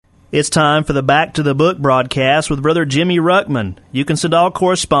It's time for the Back to the Book broadcast with Brother Jimmy Ruckman. You can send all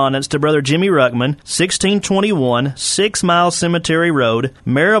correspondence to Brother Jimmy Ruckman, 1621 6 Mile Cemetery Road,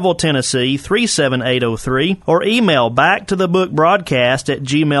 Maryville, Tennessee, 37803, or email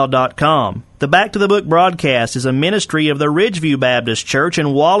backtothebookbroadcast@gmail.com. The Back to the Book broadcast is a ministry of the Ridgeview Baptist Church in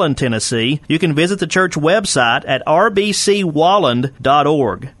Walland, Tennessee. You can visit the church website at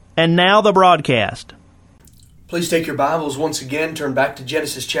rbcwalland.org. And now the broadcast. Please take your Bibles once again, turn back to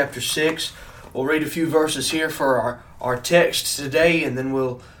Genesis chapter 6. We'll read a few verses here for our text today, and then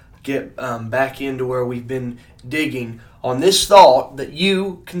we'll get back into where we've been digging on this thought that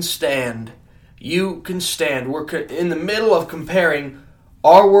you can stand. You can stand. We're in the middle of comparing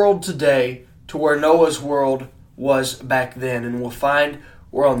our world today to where Noah's world was back then, and we'll find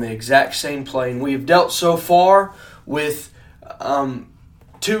we're on the exact same plane. We have dealt so far with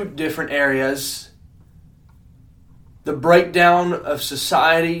two different areas: the breakdown of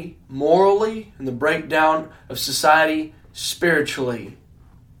society morally and the breakdown of society spiritually.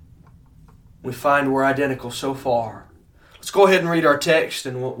 We find we're identical so far. Let's go ahead and read our text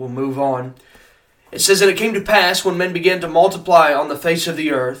and we'll move on. It says, "And it came to pass, when men began to multiply on the face of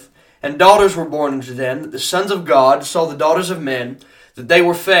the earth, and daughters were born unto them, that the sons of God saw the daughters of men, that they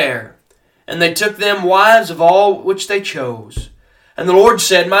were fair. And they took them wives of all which they chose. And the Lord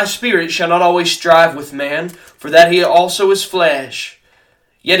said, My spirit shall not always strive with man, for that he also is flesh.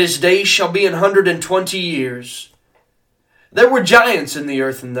 Yet his days shall be 120 years. There were giants in the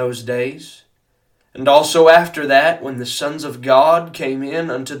earth in those days. And also after that, when the sons of God came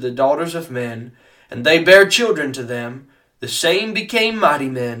in unto the daughters of men, and they bare children to them, the same became mighty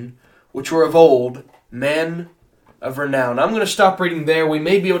men, which were of old, men of renown." I'm going to stop reading there. We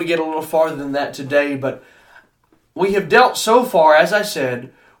may be able to get a little farther than that today, but we have dealt so far, as I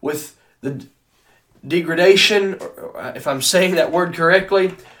said, with the degradation, if I'm saying that word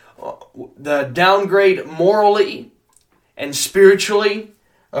correctly, the downgrade morally and spiritually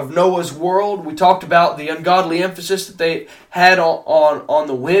of Noah's world. We talked about the ungodly emphasis that they had on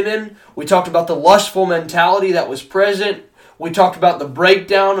the women. We talked about the lustful mentality that was present. We talked about the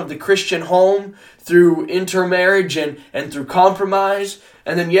breakdown of the Christian home through intermarriage and through compromise.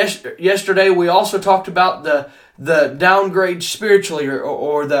 And then yesterday we also talked about the downgrade spiritually,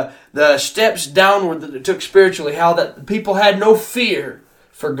 or the steps downward that it took spiritually, how that people had no fear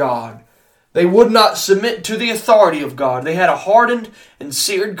for God. They would not submit to the authority of God. They had a hardened and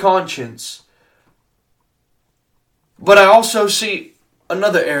seared conscience. But I also see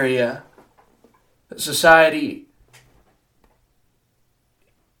another area that society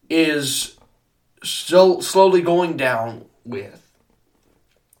is still slowly going down with,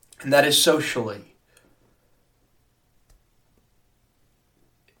 and that is socially.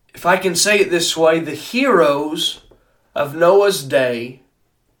 If I can say it this way, the heroes of Noah's day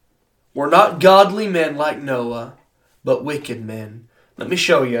were not godly men like Noah, but wicked men. Let me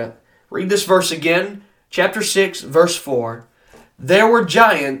show you. Read this verse again, chapter 6, verse 4. "There were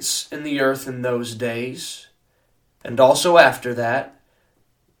giants in the earth in those days, and also after that.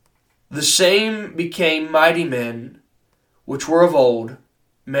 The same became mighty men, which were of old,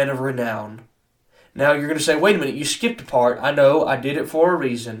 men of renown." Now you're going to say, wait a minute, you skipped a part. I know, I did it for a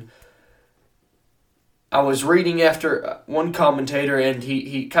reason. I was reading after one commentator, and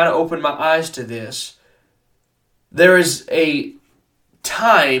he kind of opened my eyes to this. There is a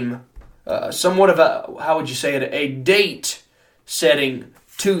time, somewhat of a, how would you say it, a date setting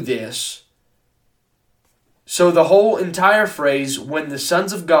to this. So the whole entire phrase, "when the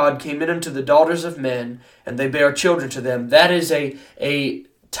sons of God came in unto the daughters of men, and they bare children to them," that is a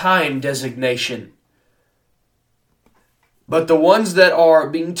time designation. But the ones that are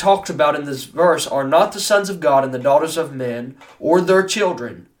being talked about in this verse are not the sons of God and the daughters of men or their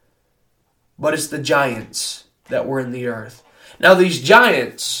children, but it's the giants that were in the earth. Now these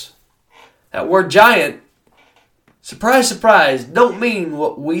giants, that word giant, surprise, surprise, don't mean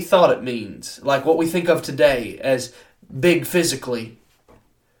what we thought it means, like what we think of today as big physically.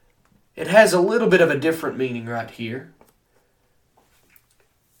 It has a little bit of a different meaning right here.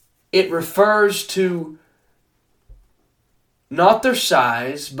 It refers to not their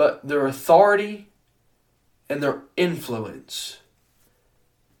size, but their authority and their influence.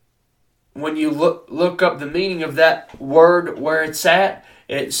 When you look up the meaning of that word where it's at,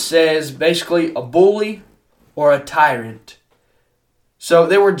 it says basically a bully or a tyrant. So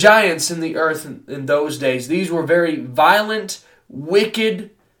there were giants in the earth in those days. These were very violent,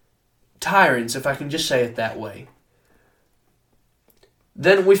 wicked tyrants, if I can just say it that way.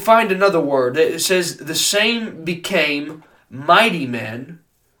 Then we find another word. It says, "The same became mighty men."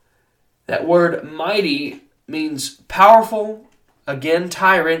 That word mighty means powerful, again,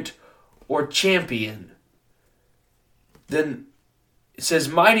 tyrant, or champion, then it says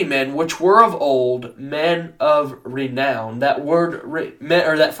mighty men, which were of old, men of renown. That word,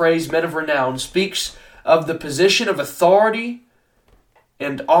 or that phrase, men of renown, speaks of the position of authority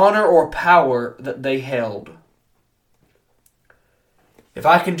and honor or power that they held. If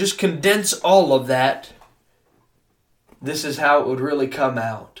I can just condense all of that, this is how it would really come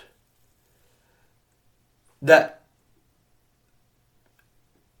out. That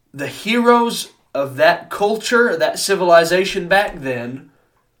the heroes of that culture, that civilization back then,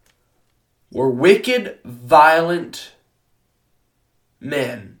 were wicked, violent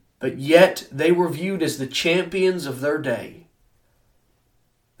men, but yet they were viewed as the champions of their day.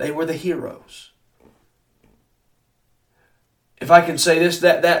 They were the heroes. If I can say this,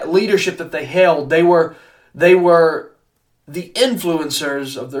 that leadership that they held, they were the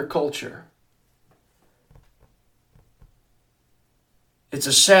influencers of their culture. It's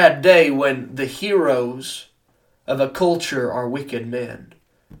a sad day when the heroes of a culture are wicked men.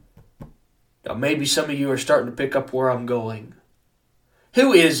 Now maybe some of you are starting to pick up where I'm going.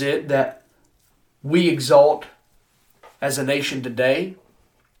 Who is it that we exalt as a nation today?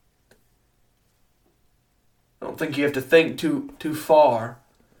 I don't think you have to think too far,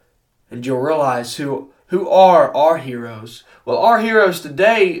 and you'll realize who are our heroes. Well, our heroes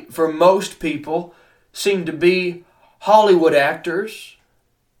today, for most people, seem to be Hollywood actors.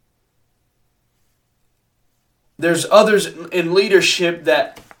 There's others in leadership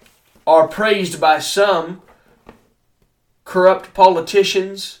that are praised by some, corrupt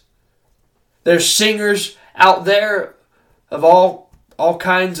politicians. There's singers out there of all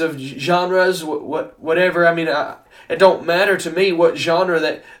kinds of genres, whatever. I mean, it don't matter to me what genre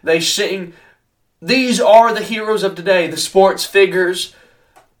that they sing. These are the heroes of today, the sports figures,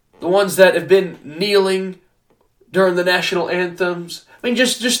 the ones that have been kneeling during the national anthems. I mean,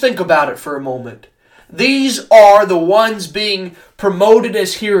 just think about it for a moment. These are the ones being promoted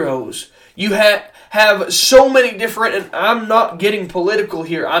as heroes. You have so many different, and I'm not getting political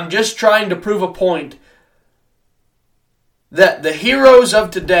here. I'm just trying to prove a point. That the heroes of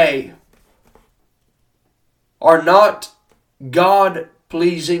today are not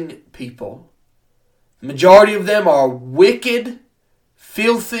God-pleasing people. The majority of them are wicked,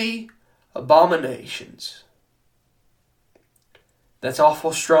 filthy abominations. That's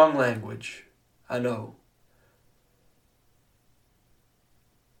awful strong language, I know.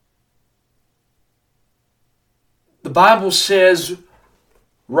 The Bible says,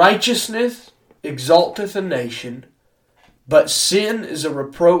 righteousness exalteth a nation, but sin is a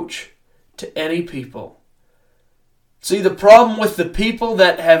reproach to any people. See, the problem with the people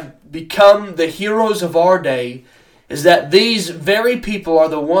that have become the heroes of our day is that these very people are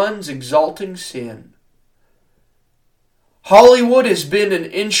the ones exalting sin. Hollywood has been an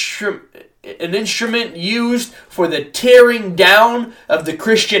instrument used for the tearing down of the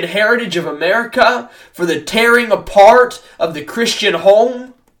Christian heritage of America, for the tearing apart of the Christian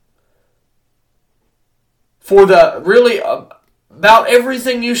home, for the really about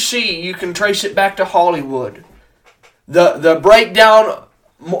everything you see, you can trace it back to Hollywood. The breakdown,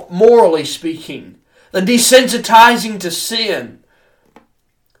 morally speaking, the desensitizing to sin.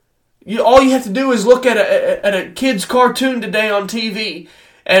 All you have to do is look at a kid's cartoon today on TV,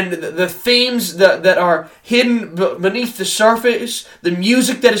 and the themes that are hidden beneath the surface, the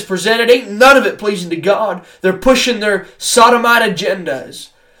music that is presented, ain't none of it pleasing to God. They're pushing their sodomite agendas.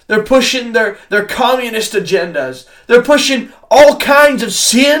 They're pushing their communist agendas. They're pushing all kinds of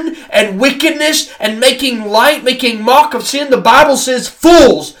sin and wickedness and making mock of sin. The Bible says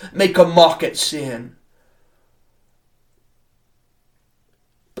fools make a mock at sin.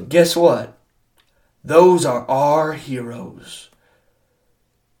 But guess what? Those are our heroes.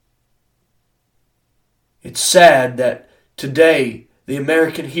 It's sad that today the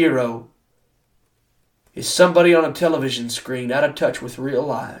American hero is somebody on a television screen out of touch with real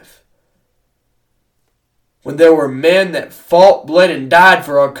life. When there were men that fought, bled, and died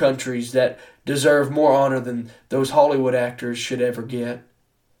for our countries that deserve more honor than those Hollywood actors should ever get.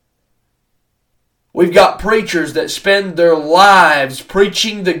 We've got preachers that spend their lives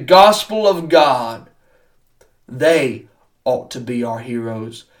preaching the gospel of God. They ought to be our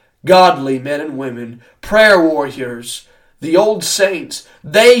heroes. Godly men and women, prayer warriors, the old saints,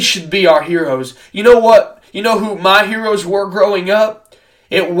 they should be our heroes. You know what? You know who my heroes were growing up?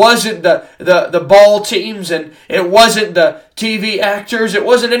 It wasn't the ball teams, and it wasn't the TV actors. It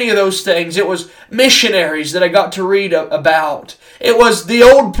wasn't any of those things. It was missionaries that I got to read about. It was the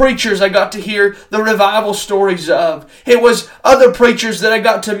old preachers I got to hear the revival stories of. It was other preachers that I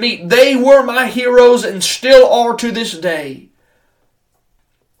got to meet. They were my heroes and still are to this day.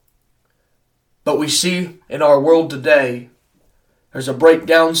 But we see in our world today, there's a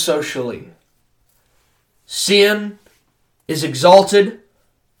breakdown socially. Sin is exalted.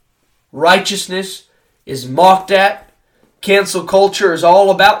 Righteousness is mocked at. Cancel culture is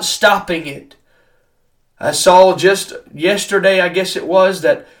all about stopping it. I saw just yesterday, I guess it was,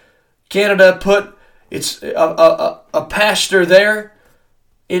 that Canada put a pastor there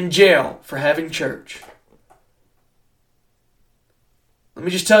in jail for having church. Let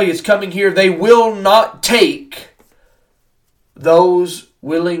me just tell you, it's coming here. They will not take those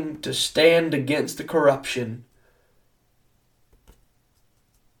willing to stand against the corruption.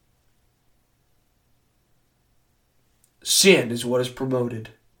 Sin is what is promoted.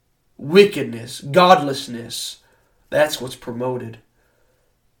 Wickedness, godlessness, that's what's promoted.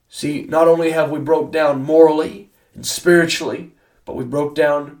 See, not only have we broke down morally and spiritually, but we broke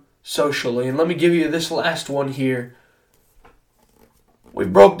down socially. And let me give you this last one here. We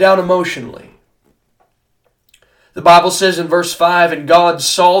broke down emotionally. The Bible says in verse 5, "And God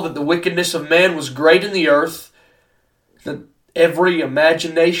saw that the wickedness of man was great in the earth, that every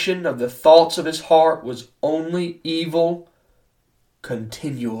imagination of the thoughts of his heart was only evil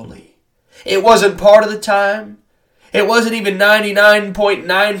continually." It wasn't part of the time. It wasn't even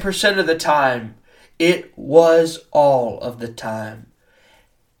 99.9% of the time. It was all of the time.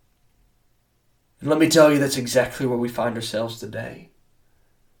 And let me tell you, that's exactly where we find ourselves today.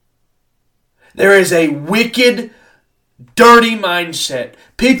 There is a wicked, dirty mindset.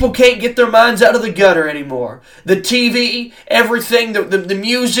 People can't get their minds out of the gutter anymore. The TV, everything, the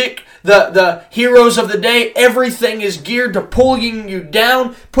music, the heroes of the day, everything is geared to pulling you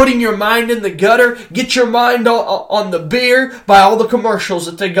down, putting your mind in the gutter. Get your mind on the beer by all the commercials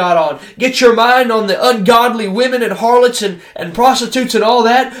that they got on. Get your mind on the ungodly women and harlots and prostitutes and all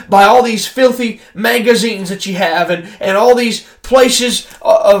that by all these filthy magazines that you have and all these places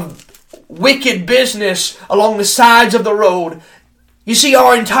of wicked business along the sides of the road. You see,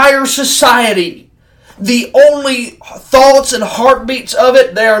 our entire society, the only thoughts and heartbeats of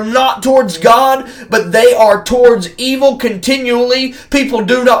it, they are not towards God, but they are towards evil continually. People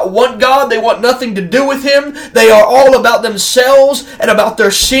do not want God. They want nothing to do with Him. They are all about themselves and about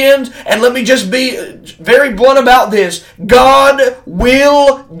their sins. And let me just be very blunt about this. God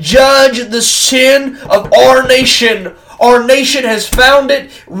will judge the sin of our nation. Our nation has found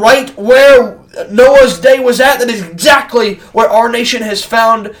it right where Noah's day was at. That is exactly where our nation has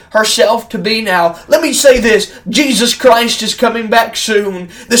found herself to be now. Let me say this. Jesus Christ is coming back soon.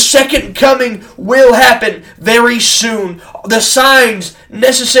 The second coming will happen very soon. The signs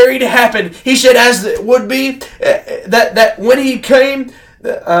necessary to happen. He said as it would be, that when He came,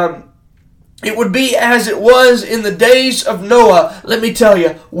 it would be as it was in the days of Noah. Let me tell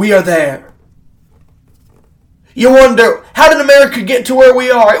you, we are there. You wonder, how did America get to where we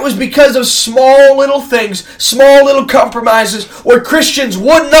are? It was because of small little things, small little compromises, where Christians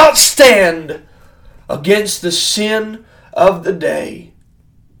would not stand against the sin of the day.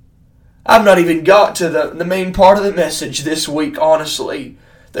 I've not even got to the main part of the message this week, honestly.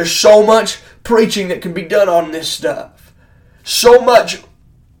 There's so much preaching that can be done on this stuff. So much.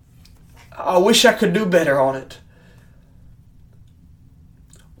 I wish I could do better on it.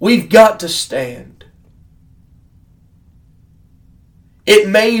 We've got to stand. It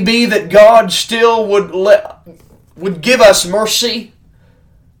may be that God still would give us mercy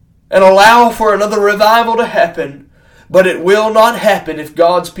and allow for another revival to happen, but it will not happen if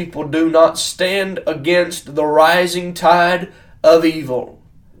God's people do not stand against the rising tide of evil.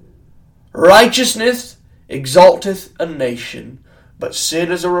 Righteousness exalteth a nation, but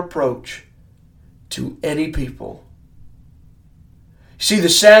sin is a reproach to any people. See, the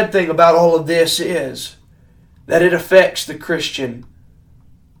sad thing about all of this is that it affects the Christian.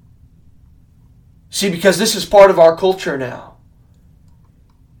 See, because this is part of our culture now.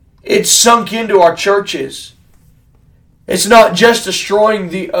 It's sunk into our churches. It's not just destroying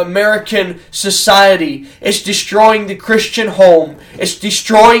the American society. It's destroying the Christian home. It's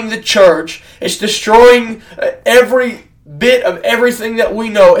destroying the church. It's destroying every bit of everything that we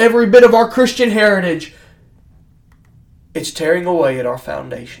know, every bit of our Christian heritage. It's tearing away at our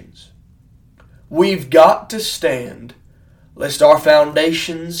foundations. We've got to stand lest our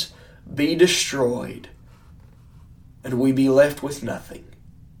foundations be destroyed and we be left with nothing.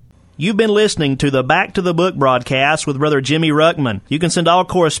 You've been listening to the Back to the Book broadcast with Brother Jimmy Ruckman. You can send all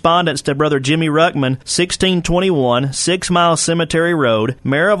correspondence to Brother Jimmy Ruckman, 1621 6 Mile Cemetery Road,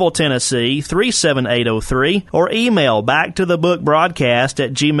 Maryville, Tennessee, 37803, or email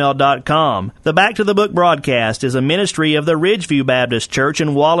backtothebookbroadcast@gmail.com. The Back to the Book broadcast is a ministry of the Ridgeview Baptist Church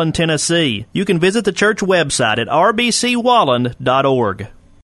in Wallen, Tennessee. You can visit the church website at rbcwallen.org.